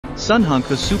SUNHUNK,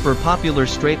 the super popular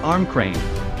straight arm crane.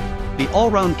 The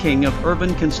all-round king of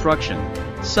urban construction.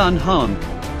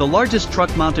 SUNHUNK, the largest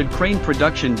truck-mounted crane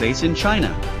production base in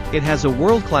China. It has a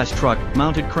world-class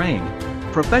truck-mounted crane,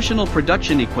 professional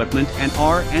production equipment and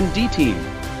R&D team.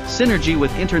 Synergy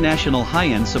with international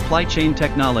high-end supply chain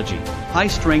technology.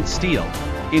 High-strength steel.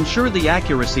 Ensure the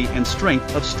accuracy and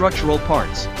strength of structural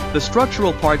parts. The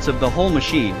structural parts of the whole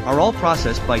machine are all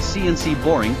processed by CNC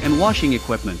boring and washing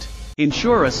equipment.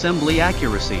 Ensure assembly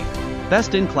accuracy.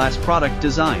 Best-in-class product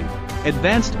design.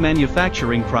 Advanced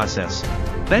manufacturing process.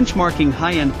 Benchmarking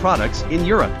high-end products in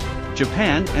Europe,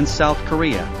 Japan and South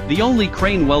Korea. The only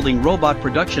crane welding robot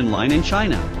production line in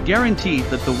China. Guaranteed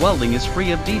that the welding is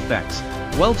free of defects.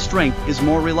 Weld strength is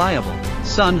more reliable.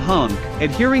 SUNHUNK,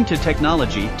 adhering to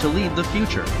technology to lead the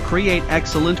future. Create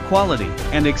excellent quality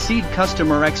and exceed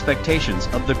customer expectations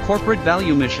of the corporate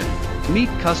value mission. Meet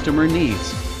customer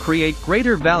needs. Create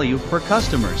greater value for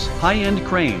customers. High-end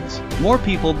cranes. More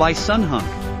people buy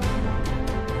SUNHUNK.